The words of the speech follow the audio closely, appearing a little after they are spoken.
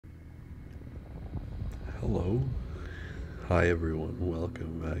Hello. Hi everyone,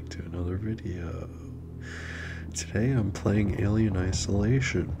 welcome back to another video. Today I'm playing Alien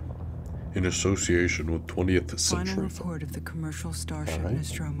Isolation in association with 20th Century. Final report of the commercial starship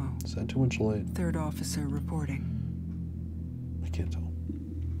Nostromo. Is that too much light? Third officer reporting. I can't tell.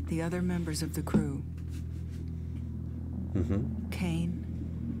 The other members of the crew.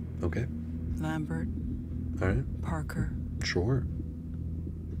 Kane. Okay. Lambert. Alright. Parker. Sure.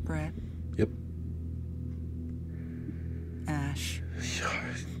 Brett. Yep. Ash.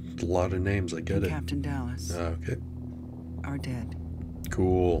 A lot of names, I get and it. Captain Dallas. Okay. Are dead.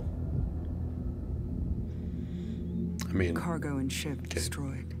 Cool. I mean... Cargo and ship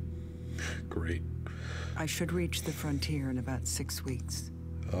destroyed. Great. I should reach the frontier in about 6 weeks.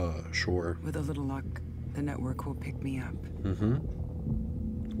 Sure. With a little luck, the network will pick me up.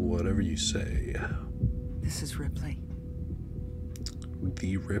 Whatever you say. This is Ripley.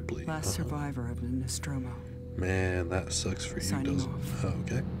 The Ripley. Last survivor of the Nostromo. Man, that sucks for you, Signing doesn't off. it? Oh,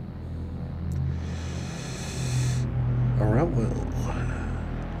 okay. Alright, well,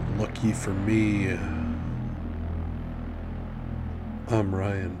 lucky for me, I'm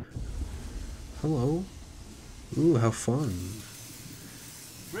Ryan. Hello. Ooh, how fun.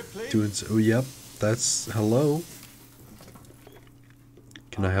 Ripley? Doing so, oh, yep, that's, hello.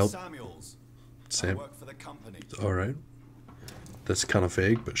 Can I help? Samuels. Sam. I work for the company. Alright. That's kind of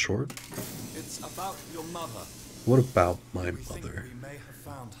vague, but short. It's about your mother. What about my We think mother? we may have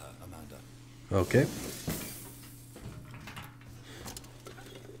found her, Amanda. Okay.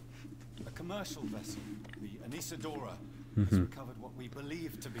 A commercial vessel, the Anisadora, has recovered what we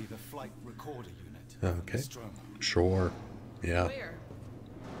believe to be the flight recorder unit. of Okay. Nostromo. Sure. Yeah. Where?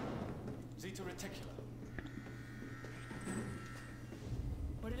 Zeta Reticula.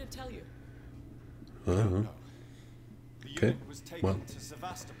 What did it tell you? Uh-huh. No. The Okay, unit was taken well. to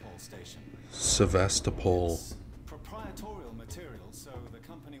Sevastopol station. Sevastopol. It's proprietarial material, so the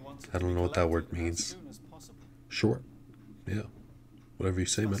company wants it I to don't be know what that word collected means. as soon as possible. Sure. Yeah. Whatever you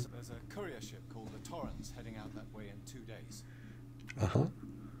say, man. Plus, there's a courier ship called the Torrens heading out that way in 2 days. Uh-huh.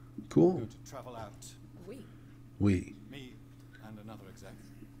 Cool. Good to travel out. We. We. Me and another exec.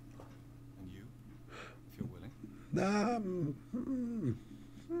 And you, if you're willing.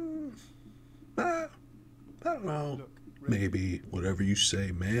 I don't know. Look, Rick, Maybe. Whatever you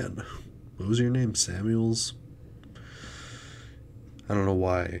say, man. What was your name? Samuels? I don't know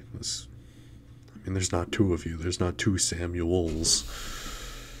why. I mean, there's not two of you. There's not two Samuels.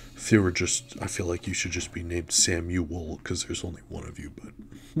 If you were just... I feel like you should just be named Samuel, because there's only one of you, but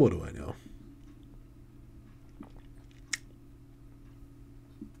what do I know?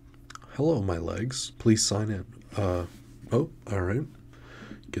 Hello, my legs. Please sign in. Oh, alright.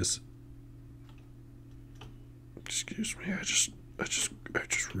 Guess... Excuse me, I just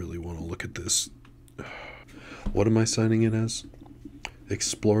really want to look at this. What am I signing in as?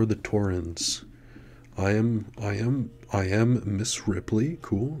 Explore the Torrens. I am Miss Ripley.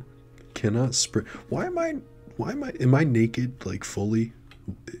 Cool. Cannot sprint. Am I naked, like, fully?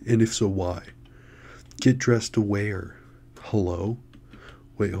 And if so, why? Get dressed to wear. Hello?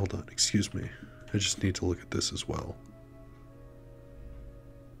 Wait, hold on. Excuse me. I just need to look at this as well.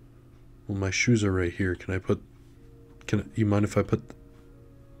 Well, my shoes are right here. You mind if I put...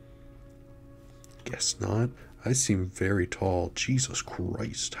 Guess not. I seem very tall. Jesus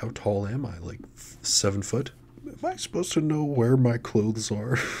Christ. How tall am I? Like 7 foot? Am I supposed to know where my clothes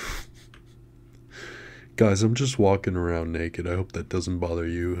are? Guys, I'm just walking around naked. I hope that doesn't bother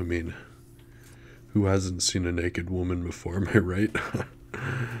you. I mean, who hasn't seen a naked woman before? Am I right?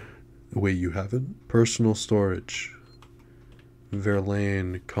 Wait, you haven't? Personal storage.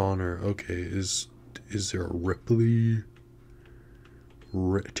 Verlaine, Connor. Okay, is there a Ripley?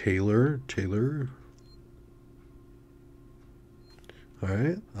 Taylor?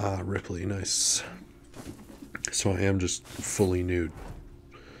 Alright. Ah, Ripley, nice. So I am just fully nude.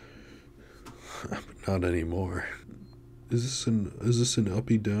 But not anymore. Is this an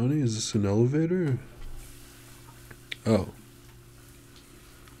uppy downy? Is this an elevator? Oh.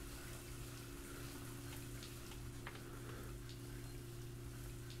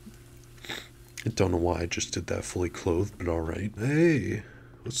 I don't know why I just did that fully clothed, but alright. Hey,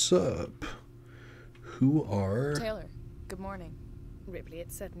 what's up? Who are... Taylor, good morning. Ripley,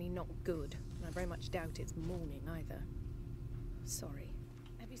 it's certainly not good, and I very much doubt it's morning either. Sorry.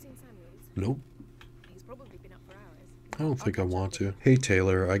 Have you seen Samuels? Nope. He's probably been up for hours. I don't think I want to. Hey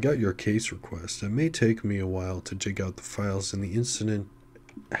Taylor, I got your case request. It may take me a while to dig out the files in the incident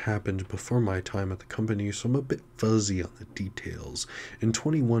happened before my time at the company, so I'm a bit fuzzy on the details. In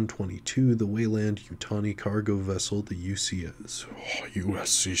 2122, the Wayland Yutani cargo vessel, the USCS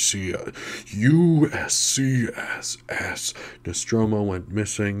Nostromo, went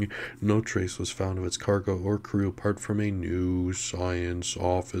missing. No trace was found of its cargo or crew apart from a new science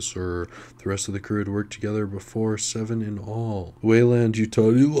officer. The rest of the crew had worked together before, 7 in all. Wayland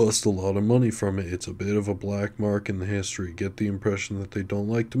Yutani lost a lot of money from it. It's a bit of a black mark in the history. Get the impression that they don't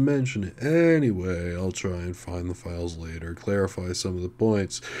like to mention it. Anyway, I'll try and find the files later, clarify some of the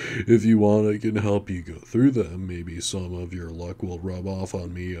points. If you want, I can help you go through them. Maybe some of your luck will rub off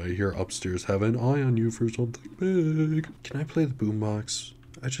on me. I hear upstairs have an eye on you for something big. Can I play the boombox?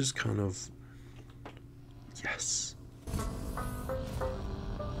 I just kind of... Yes.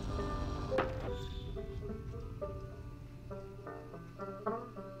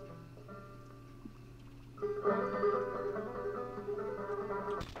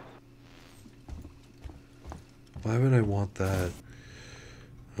 Why would I want that?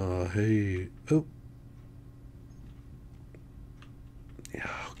 Hey. Oh. Yeah,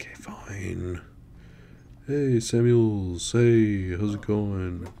 okay, fine. Hey, Samuels. Hey, how's it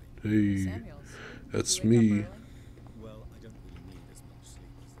going? Hey, Samuels, that's you wake up me. early? Well, I don't really need as much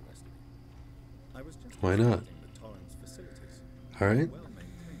sleep as the rest of you. I was just Why not? visiting the Torrens facilities. Alright,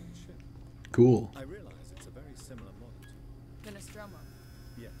 Well-maintained ship. cool. I realize it's a very similar model to... The Nostromo.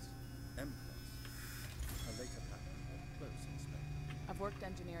 Yes, M-Class. A later pattern or close inspection, I've worked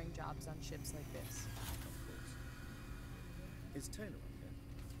engineering jobs on ships like this. of course. Is Taylor okay?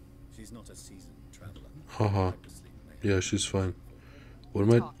 She's not a seasoned traveler. Haha. Like the sleep may have Yeah, been she's fine. before. What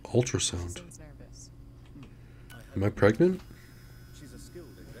am I? Talk. She Ultrasound. seems nervous. Am I pregnant? She's a skilled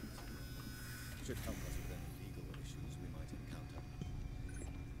executive. Should help us with any legal issues we might encounter.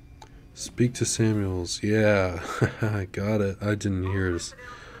 Speak to Samuels. Yeah, I got it. I didn't hear it.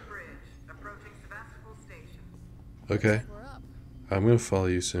 Okay. We're up. I'm gonna follow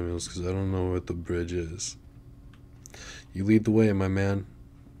you, Samuels, because I don't know what the bridge is. You lead the way, my man.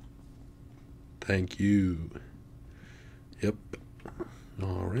 Thank you. Yep.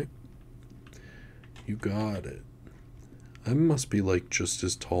 Alright. You got it. I must be like just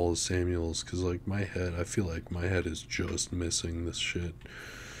as tall as Samuels, because like my head, I feel like my head is just missing this shit.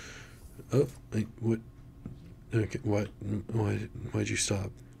 Oh, wait, what? Okay, what? Why'd you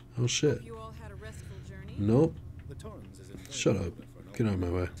stop? Oh shit. You all had a restful journey. Nope. The Torrens is in Shut up. Get out of my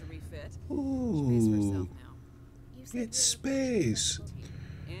way. To refit. She pays for Ooh. herself now. You said It's you're the space.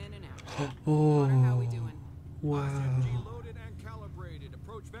 In and out. Oh. Connor, how we doing? Wow. Loaded and calibrated.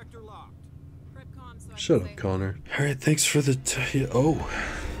 Approach vector locked. Prepcon so I Shut can up, say Connor. Alright, thanks for the oh.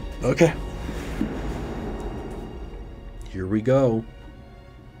 Okay. Here we go.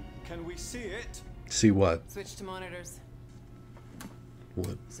 Can we see it? See what? switch to monitors.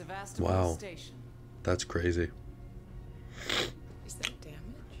 What? Sevastopol Wow. Station. That's crazy. Is that damage?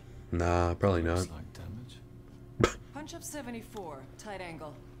 Nah, probably not. like damage. Punch up 74, tight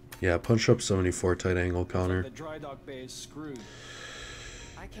angle. Yeah, punch up 74 tight angle, Connor. The dry dock bay is screwed.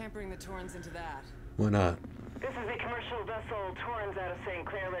 I can't bring the Torrens into that. Why not? This is a commercial vessel, Torrens out of St.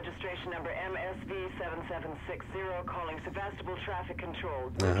 Clair, registration number MSV7760, calling Sevastopol Traffic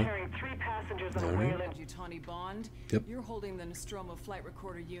Control. We're Uh-huh. carrying 3 passengers on a Alright. Wayland. Yutani Bond. Yep. You're holding the Nostromo flight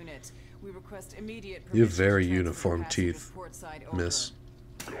recorder unit. We request immediate You have permission to very transfer uniform passengers teeth, portside over. miss.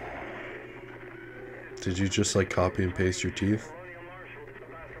 Did you just like copy and paste your teeth?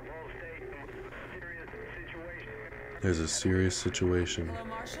 There's a serious situation. Hello,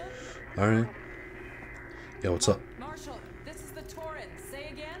 Marshal? Alright. Yeah, what's up? Marshal, this is the Torrens. Say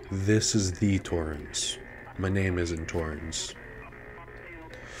again? This is the Torrens. My name isn't Torrens.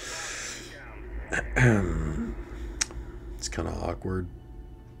 It's kind of awkward.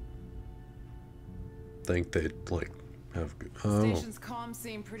 Think they'd like have. Oh, Station's comms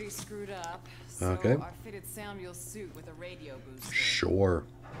seem pretty screwed up. So Okay. I fitted Samuel's suit with a radio booster. sure.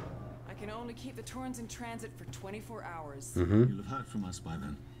 I can only keep the Torrens in transit for 24 hours. Mm-hmm. You'll have heard from us by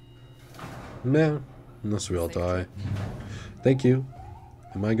then. Nah, unless we all die. Thank you.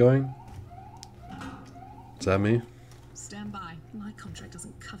 Am I going? Is that me? Stand by. My contract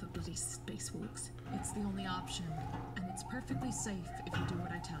doesn't cover bloody spacewalks. It's the only option, and it's perfectly safe if you do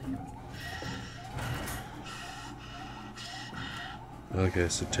what I tell you. Okay,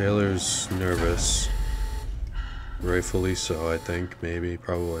 so Taylor's nervous. Rightfully so, I think. Maybe,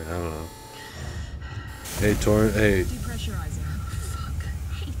 probably. I don't know. Hey, Torrent. Hey. Depressurizer. Fuck.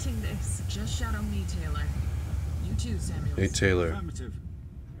 Hating this. Just shadow me, Taylor. You too, Samuels. Hey, Taylor. Affirmative.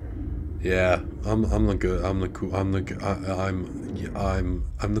 Yeah, I'm the good. I'm the cool. I'm the.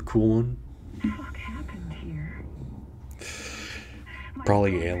 I'm the cool one. What happened here?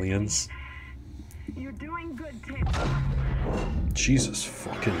 Probably aliens. You're doing good, Tim. Jesus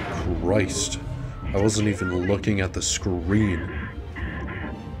fucking Christ. I wasn't even looking at the screen.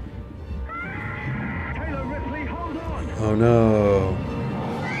 Taylor Ripley, hold on. Oh no.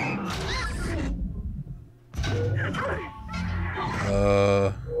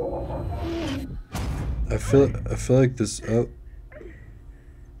 I feel like this Taylor,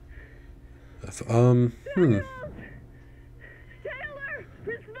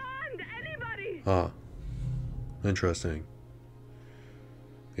 respond, anybody. Ah, interesting.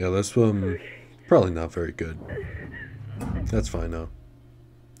 Yeah, that's probably not very good. That's fine though.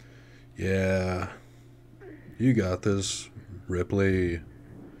 Yeah. You got this, Ripley. I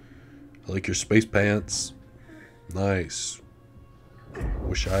like your space pants. Nice.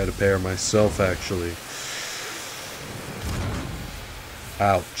 Wish I had a pair myself, actually.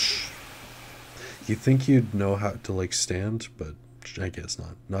 Ouch. You think you'd know how to, like, stand, but I guess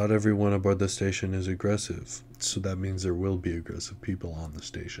not. Not everyone aboard the station is aggressive, so that means there will be aggressive people on the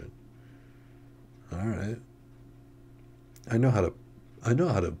station. Alright. I know how to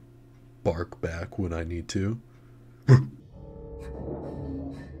bark back when I need to.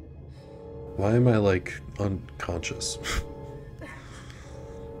 Why am I, like, unconscious?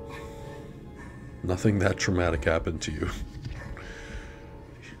 Nothing that traumatic happened to you.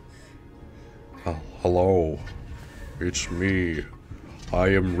 Oh, hello. It's me. I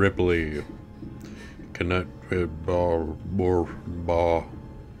am Ripley. Connect with bar.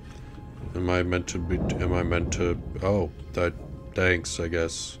 Am I meant to oh, thanks, I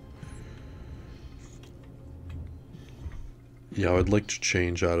guess. Yeah, I would like to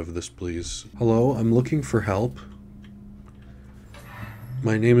change out of this, please. Hello, I'm looking for help.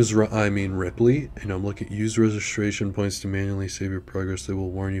 My name is Ripley, and I'm looking. Use registration points to manually save your progress. They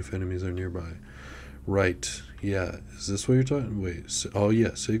will warn you if enemies are nearby. Right. Yeah. Is this what you're talking? Wait. Oh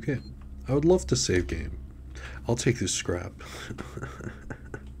yeah. Save game. I would love to save game. I'll take this scrap.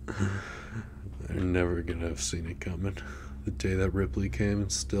 They're never gonna have seen it coming. The day that Ripley came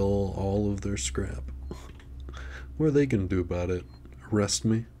and stole all of their scrap. What are they gonna do about it? Arrest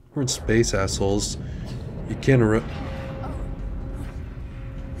me? We're in space, assholes. You can't arrest.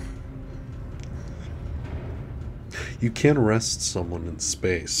 You can't arrest someone in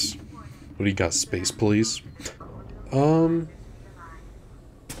space. What do you got, space police? I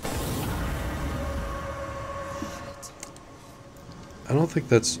don't think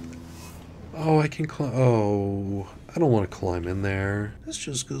that's... Oh, I can climb... Oh, I don't want to climb in there. This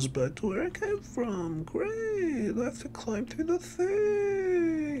just goes back to where I came from. Great, I have to climb through the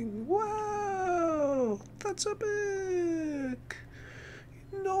thing. Wow, that's epic.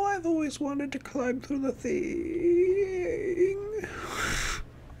 No, I've always wanted to climb through the thing.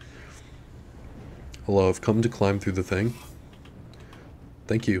 Hello, I've come to climb through the thing.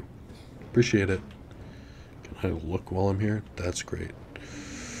 Thank you. Appreciate it. Can I look while I'm here? That's great.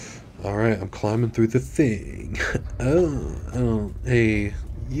 Alright, I'm climbing through the thing. Oh, hey,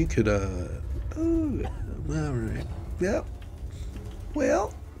 you could, alright. Yep.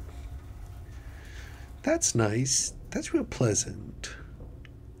 Well, that's nice. That's real pleasant.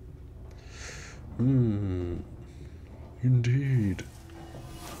 Indeed.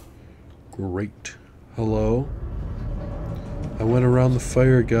 Great. Hello? I went around the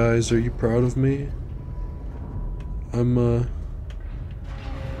fire, guys. Are you proud of me?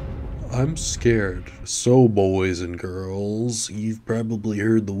 I'm scared. So, boys and girls, you've probably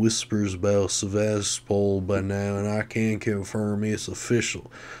heard the whispers about Sevastopol by now, and I can confirm it's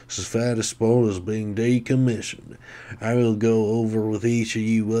official. Sevastopol is being decommissioned. I will go over with each of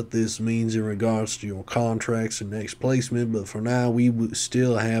you what this means in regards to your contracts and next placement, but for now we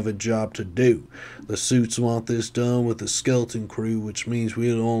still have a job to do. The suits want this done with the skeleton crew, which means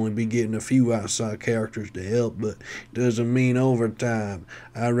we'll only be getting a few outside characters to help, but it doesn't mean overtime.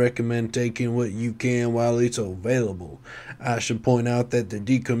 I recommend taking what you can while it's available. I should point out that the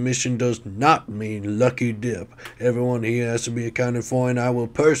decommission does not mean lucky dip. Everyone here has to be accounted for, and I will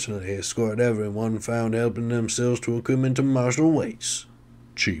personally escort everyone found helping themselves to equipment to martial waste.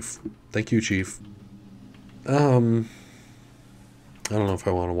 Chief. Thank you, Chief. I don't know if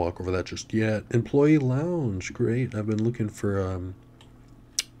I want to walk over that just yet. Employee lounge. Great. I've been looking for,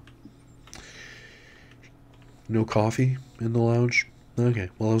 no coffee in the lounge. Okay,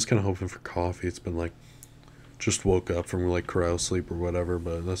 well, I was kind of hoping for coffee. It's been like, just woke up from like cryo sleep or whatever,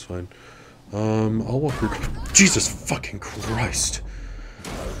 but that's fine. I'll walk through. Jesus fucking Christ.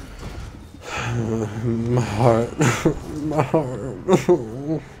 My heart. My heart.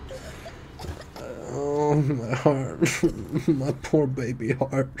 Oh, my heart. My poor baby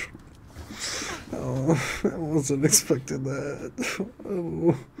heart. Oh, I wasn't expecting that.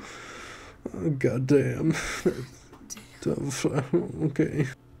 Oh, goddamn. Okay.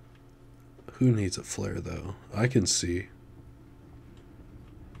 Who needs a flare, though? I can see.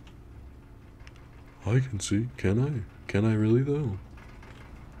 I can see. Can I? Can I really, though?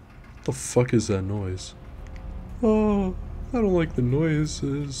 What the fuck is that noise? Oh, I don't like the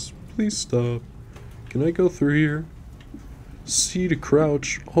noises. Please stop. Can I go through here? C to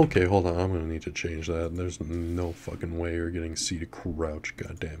crouch. Okay, hold on. I'm gonna need to change that. There's no fucking way you're getting C to crouch.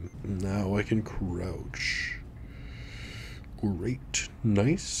 Goddamn. Now I can crouch. Great.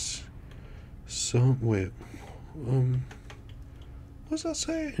 Nice. So, wait. What's that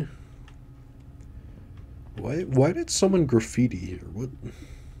say? Why did someone graffiti here? What?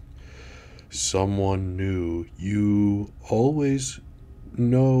 Someone new. You always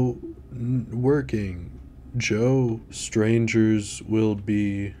know working. Joe, strangers will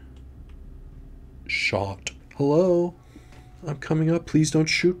be shot. Hello? I'm coming up. Please don't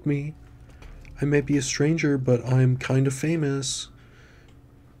shoot me. I may be a stranger, but I'm kind of famous.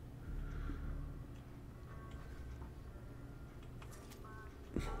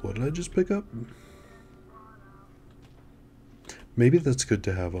 What did I just pick up? Maybe that's good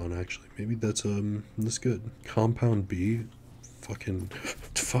to have on, actually. Maybe that's good. Compound B? Fucking...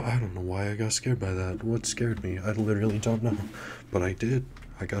 I don't know why I got scared by that. What scared me? I literally don't know. But I did.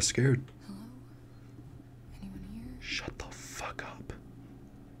 I got scared. Hello? Anyone here? Shut the fuck up.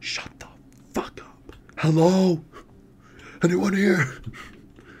 Shut the fuck up. Hello? Anyone here?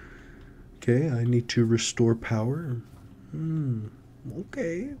 Okay, I need to restore power.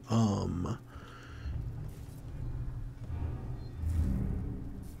 Okay.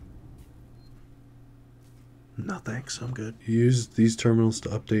 No thanks, I'm good. Use these terminals to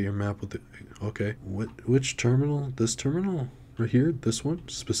update your map with it. Okay. Which terminal? This terminal? Right here? This one?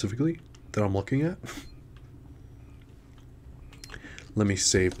 Specifically? That I'm looking at? Let me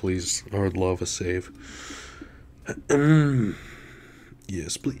save, please. I would love a save.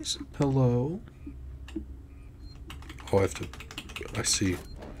 Yes, please. Hello? Oh, I have to... I see.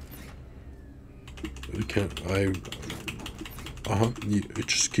 We can't... It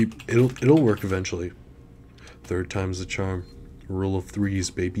just keep... It'll work eventually. Third time's the charm. Rule of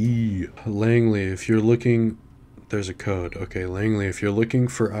threes, baby. Langley, if you're looking... There's a code. Okay, Langley, if you're looking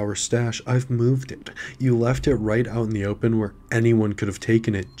for our stash, I've moved it. You left it right out in the open where anyone could have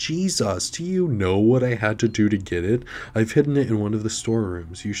taken it. Jesus, do you know what I had to do to get it? I've hidden it in one of the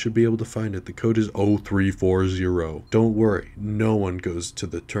storerooms. You should be able to find it. The code is 0340. Don't worry, no one goes to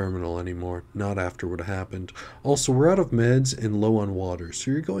the terminal anymore. Not after what happened. Also, we're out of meds and low on water,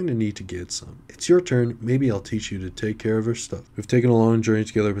 so you're going to need to get some. It's your turn. Maybe I'll teach you to take care of our stuff. We've taken a long journey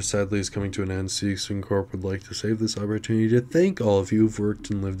together, but sadly it's coming to an end. Season Corp would like to save this opportunity to thank all of you who've worked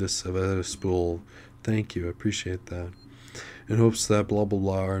and lived this spool. Thank you, I appreciate that. In hopes that blah blah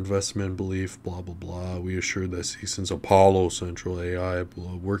blah, our investment belief, blah blah blah, we assure that Season's Apollo Central AI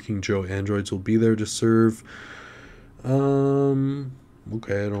working Joe androids will be there to serve.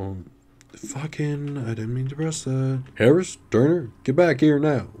 Okay, I didn't mean to press that. Harris, Turner, get back here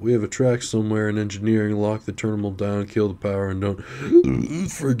now. We have a track somewhere in engineering. Lock the terminal down, kill the power, and don't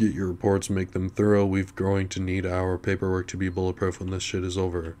forget your reports. Make them thorough. We're going to need our paperwork to be bulletproof when this shit is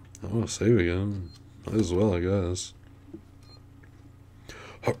over. I want to save again. Might as well, I guess.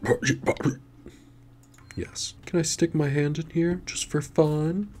 Yes. Can I stick my hand in here just for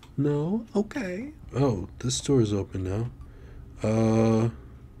fun? No? Okay. Oh, this door is open now.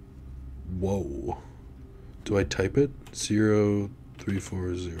 Whoa. Do I type it?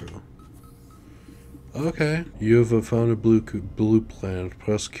 0340. Okay. You have found a blue planet.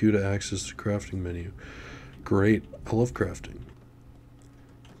 Press Q to access the crafting menu. Great. I love crafting.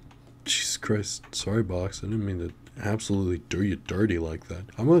 Jesus Christ. Sorry, box. I didn't mean to absolutely do you dirty like that.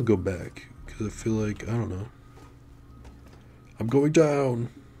 I'm gonna go back. Because I feel like, I don't know. I'm going down.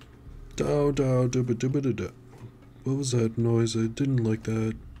 Down, down, dooba dooba dooba. What was that noise? I didn't like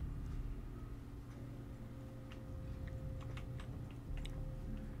that.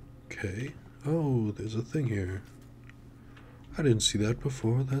 Okay. Oh, there's a thing here. I didn't see that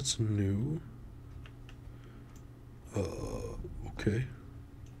before. That's new. Okay.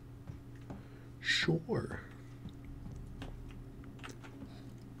 Sure.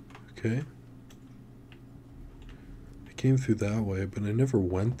 Okay. I came through that way, but I never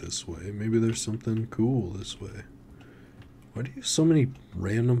went this way. Maybe there's something cool this way. Why do you have so many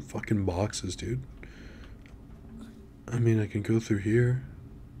random fucking boxes, dude? I mean, I can go through here.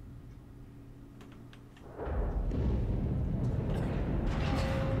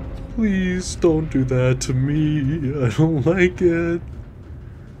 Please don't do that to me. I don't like it.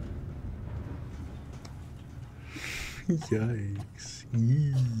 Yikes.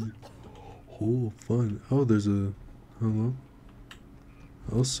 Yee. Oh, fun. Oh, there's a... Hello?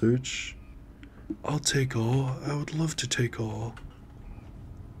 I'll search. I'll take all. I would love to take all.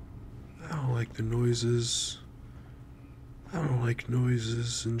 I don't like the noises. I don't like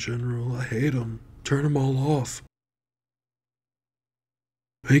noises in general. I hate them. Turn them all off.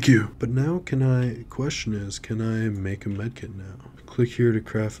 Thank you. But now can I... Question is, can I make a medkit now? Click here to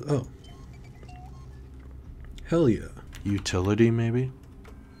craft... Oh. Hell yeah. Utility, maybe?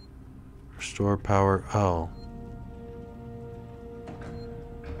 Restore power. Oh.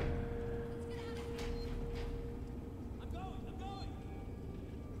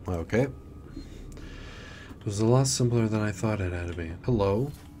 Okay. It was a lot simpler than I thought it had to be.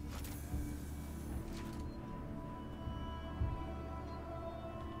 Hello?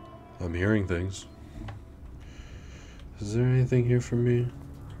 I'm hearing things. Is there anything here for me?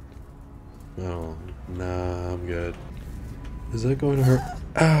 No. Nah, I'm good. Is that going to hurt?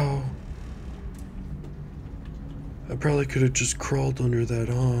 Ow! I probably could have just crawled under that,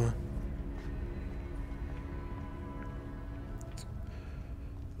 huh?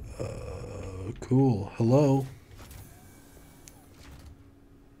 Cool. Hello?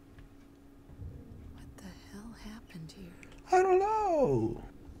 What the hell happened here? I don't know.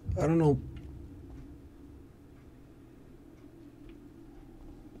 I don't know.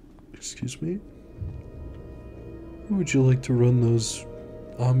 Excuse me? Would you like to run those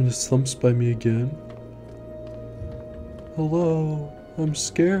ominous thumps by me again? Hello? I'm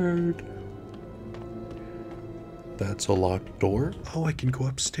scared. That's a locked door? Oh, I can go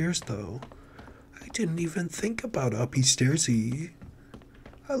upstairs though. I didn't even think about uppy stairsy.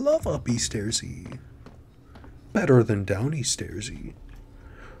 I love uppy stairsy. Better than downy stairsy.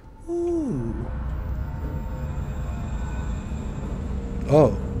 Ooh.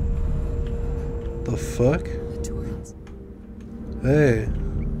 Oh. The fuck? The Torrens. Hey.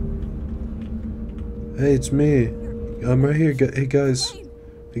 Hey, it's me. I'm right here. Hey guys.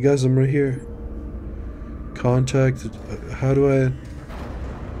 Hey guys, I'm right here. Contact. How do I...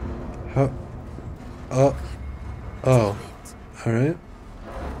 How... Oh. Alright.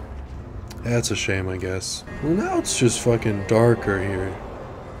 That's a shame, I guess. Well, now it's just fucking darker here.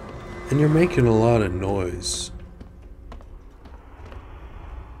 And you're making a lot of noise.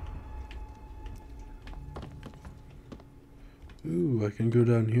 Ooh, I can go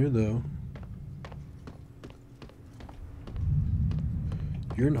down here, though.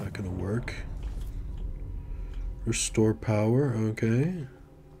 You're not gonna work. Restore power, okay.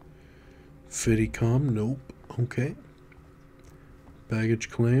 Fittycom, nope, okay. Baggage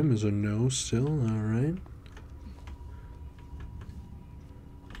claim is a no still, alright.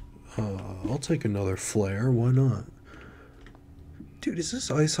 I'll take another flare, why not? Dude, is this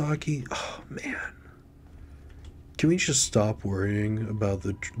ice hockey? Oh, man. Can we just stop worrying about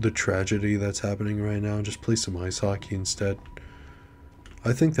the tragedy that's happening right now and just play some ice hockey instead?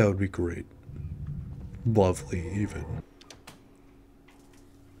 I think that would be great. Lovely, even.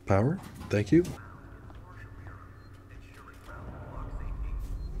 Power? Thank you.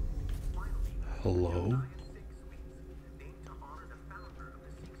 Hello?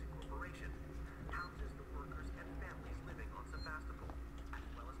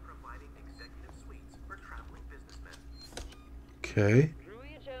 Okay.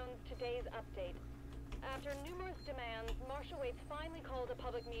 Jones, today's update. After numerous demands, Marshal Waits finally called a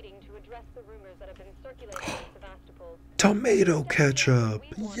public meeting to address the rumors that have been circulating in Sevastopol. Tomato ketchup!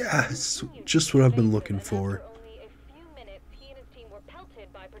 Yes! Just what I've been looking for. After only a few minutes, he and his team were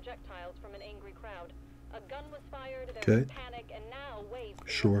pelted by projectiles from an angry crowd. A gun was fired, there was panic, and now Waits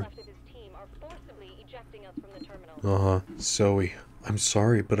and what's left of his team are forcibly ejecting us from the terminal. Zoe, I'm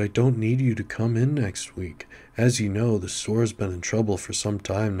sorry, but I don't need you to come in next week. As you know, the store's been in trouble for some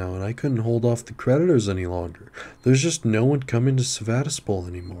time now, and I couldn't hold off the creditors any longer. There's just no one coming to Sevastopol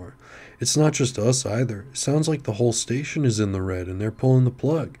anymore. It's not just us either. It sounds like the whole station is in the red, and they're pulling the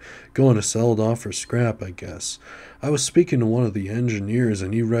plug. Going to sell it off for scrap, I guess. I was speaking to one of the engineers,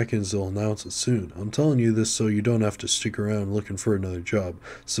 and he reckons they'll announce it soon. I'm telling you this so you don't have to stick around looking for another job.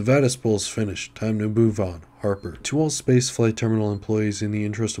 Sevastopol's finished. Time to move on. Harper. To all spaceflight terminal employees, in the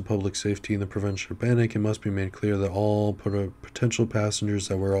interest of public safety and the prevention of panic, it must be made clear that all potential passengers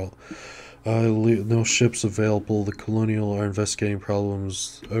that were all no ships available. The Colonial are investigating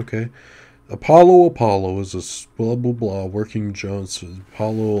problems. Okay. Apollo is a blah blah blah working Jones.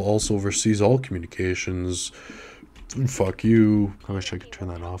 Apollo also oversees all communications. Fuck you. I wish I could turn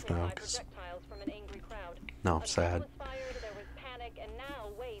that off now. Now I'm sad.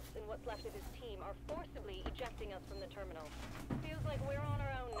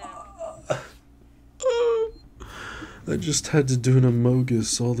 I just had to do an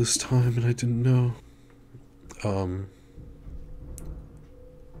amogus all this time and I didn't know.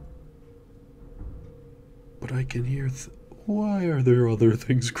 But I can hear why are there other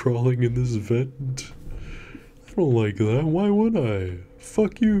things crawling in this vent? I don't like that. Why would I?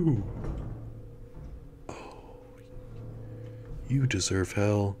 Fuck you. Oh. You deserve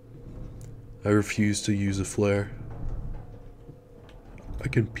hell. I refuse to use a flare. I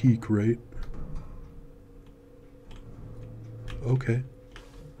can peek, right? Okay.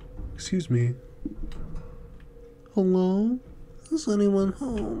 Excuse me. Hello? Is anyone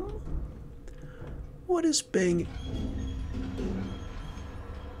home? What is banging?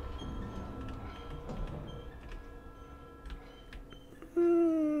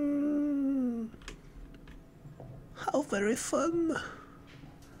 How very fun.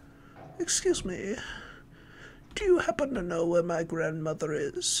 Excuse me. Do you happen to know where my grandmother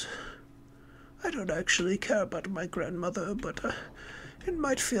is? I don't actually care about my grandmother, but it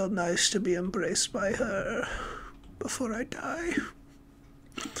might feel nice to be embraced by her before I die.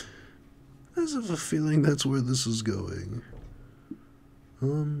 I have a feeling that's where this is going.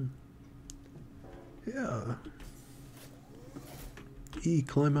 Yeah.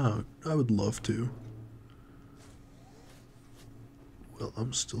 Climb out. I would love to. Well,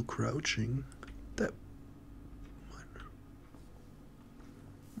 I'm still crouching. That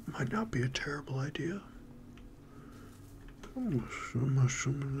might not be a terrible idea. I'm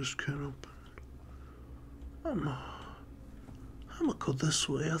assuming this can't open. I'm gonna go this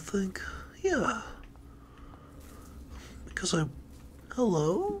way, I think. Yeah. Because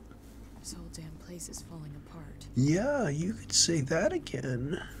hello? This whole damn place is falling apart. Yeah, you could say that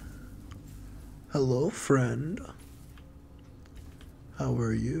again. Hello, friend. How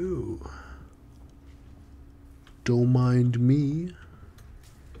are you? Don't mind me.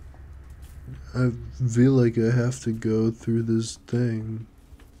 I feel like I have to go through this thing.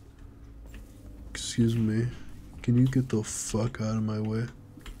 Excuse me. Can you get the fuck out of my way?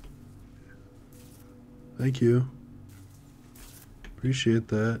 Thank you. Appreciate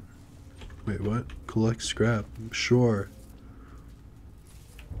that. Wait, what? Collect scrap. Sure.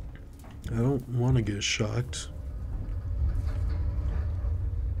 I don't want to get shocked.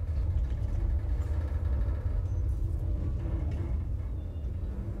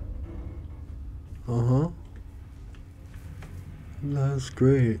 Uh-huh. That's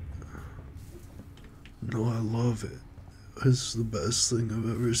great. No, I love it. It's the best thing I've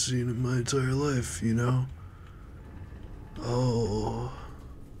ever seen in my entire life, you know? Oh.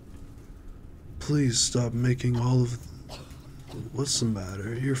 Please stop making all of... What's the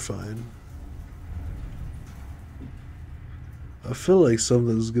matter? You're fine. I feel like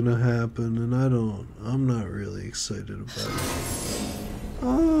something's gonna happen and I'm not really excited about it.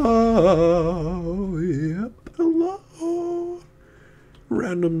 Oh, yep, hello.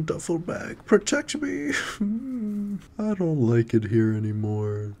 Random duffel bag, protect me. I don't like it here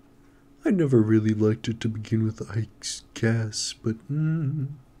anymore. I never really liked it to begin with, I guess, but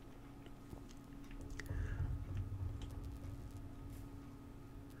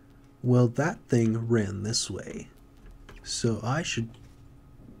Well, that thing ran this way, so I should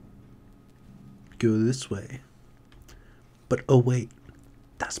go this way. But oh wait,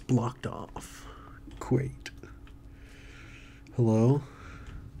 that's blocked off. Great. Hello?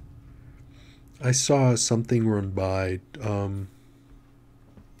 I saw something run by. Can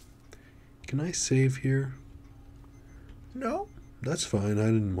I save here? No, that's fine. I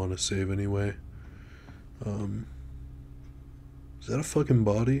didn't want to save anyway. Is that a fucking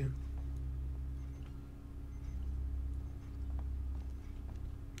body?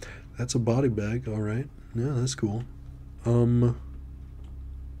 That's a body bag, alright. Yeah, that's cool. I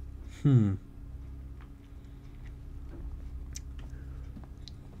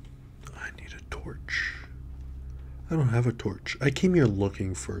need a torch. I don't have a torch. I came here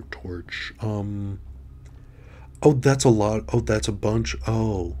looking for a torch. Oh, that's a lot. Oh, that's a bunch.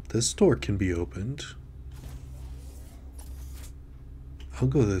 Oh, this door can be opened. I'll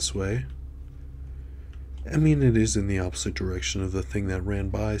go this way. I mean, it is in the opposite direction of the thing that ran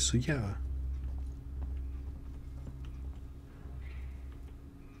by, so yeah.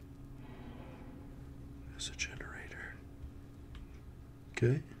 There's a generator.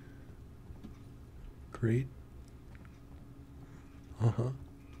 Okay. Great. Uh-huh.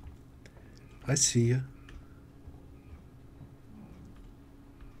 I see ya.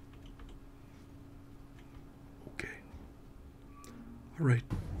 Okay. All right.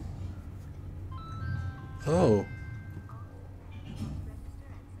 Oh.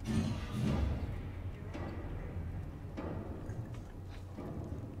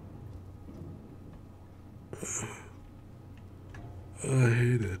 I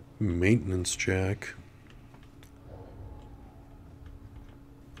hate it. Maintenance jack.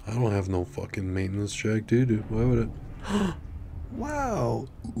 I don't have no fucking maintenance jack, dude. Why would it? Wow.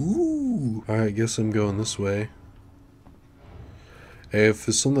 Ooh. Alright, guess I'm going this way. Hey, if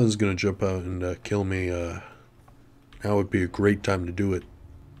something's gonna jump out and kill me, now would be a great time to do it.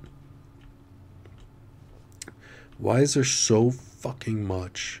 Why is there so fucking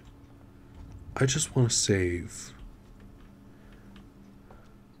much? I just want to save.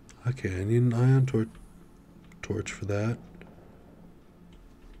 Okay, I need an ion torch for that.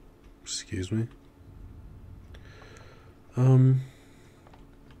 Excuse me.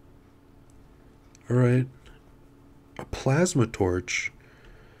 Alright. A plasma torch?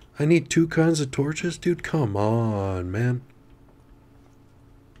 I need 2 kinds of torches? Dude, come on, man.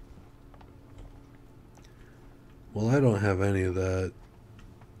 Well, I don't have any of that.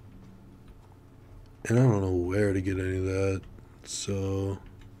 And I don't know where to get any of that. So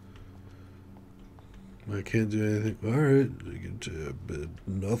I can't do anything. Alright, I can do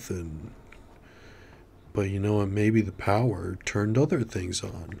nothing. But you know what? Maybe the power turned other things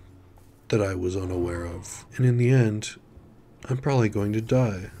on that I was unaware of. And in the end, I'm probably going to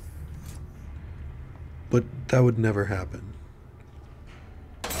die. But that would never happen.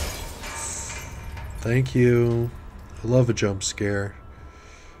 Thank you. I love a jump scare.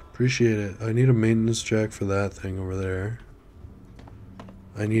 Appreciate it. I need a maintenance jack for that thing over there.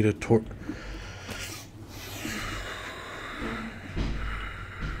 I need a torch.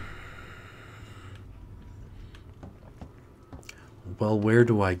 Well, where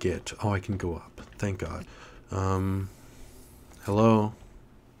do I get? Oh, I can go up. Thank God. Hello?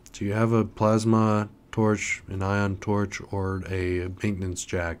 Do you have a plasma torch, an ion torch, or a maintenance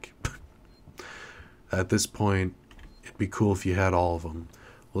jack? At this point, it'd be cool if you had all of them.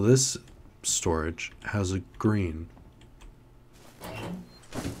 Well, this storage has a green.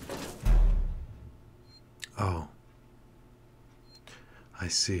 Oh. I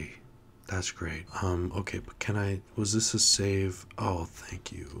see. That's great. Okay, but can I... Was this a save? Oh,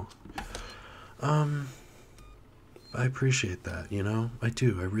 thank you. I appreciate that, you know? I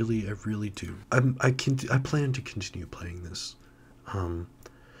do. I really do. I plan to continue playing this.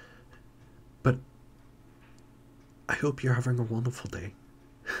 But I hope you're having a wonderful day.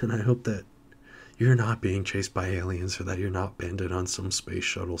 And I hope that you're not being chased by aliens or that you're not banded on some space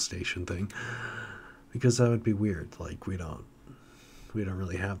shuttle station thing. Because that would be weird. Like, we don't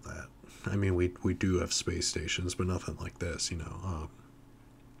really have that. I mean, we do have space stations, but nothing like this, you know.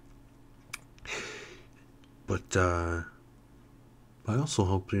 But I also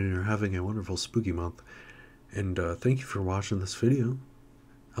hope you're having a wonderful spooky month. And thank you for watching this video.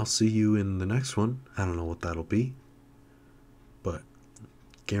 I'll see you in the next one. I don't know what that'll be. But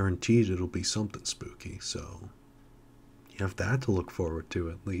guaranteed it'll be something spooky. So you have that to look forward to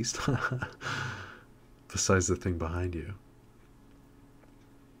at least. Besides the thing behind you.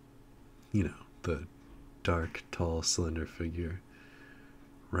 You know, the dark, tall, slender figure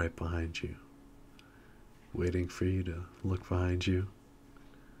right behind you. Waiting for you to look behind you.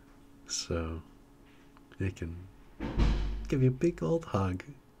 So it can give you a big old hug.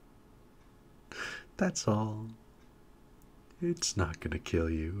 That's all. It's not gonna kill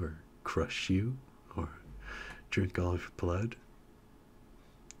you or crush you or drink all of your blood.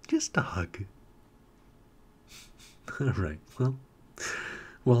 Just a hug. Alright, well,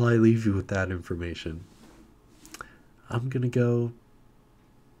 while I leave you with that information, I'm gonna go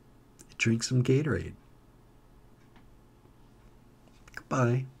drink some Gatorade.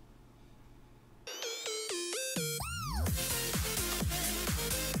 Goodbye.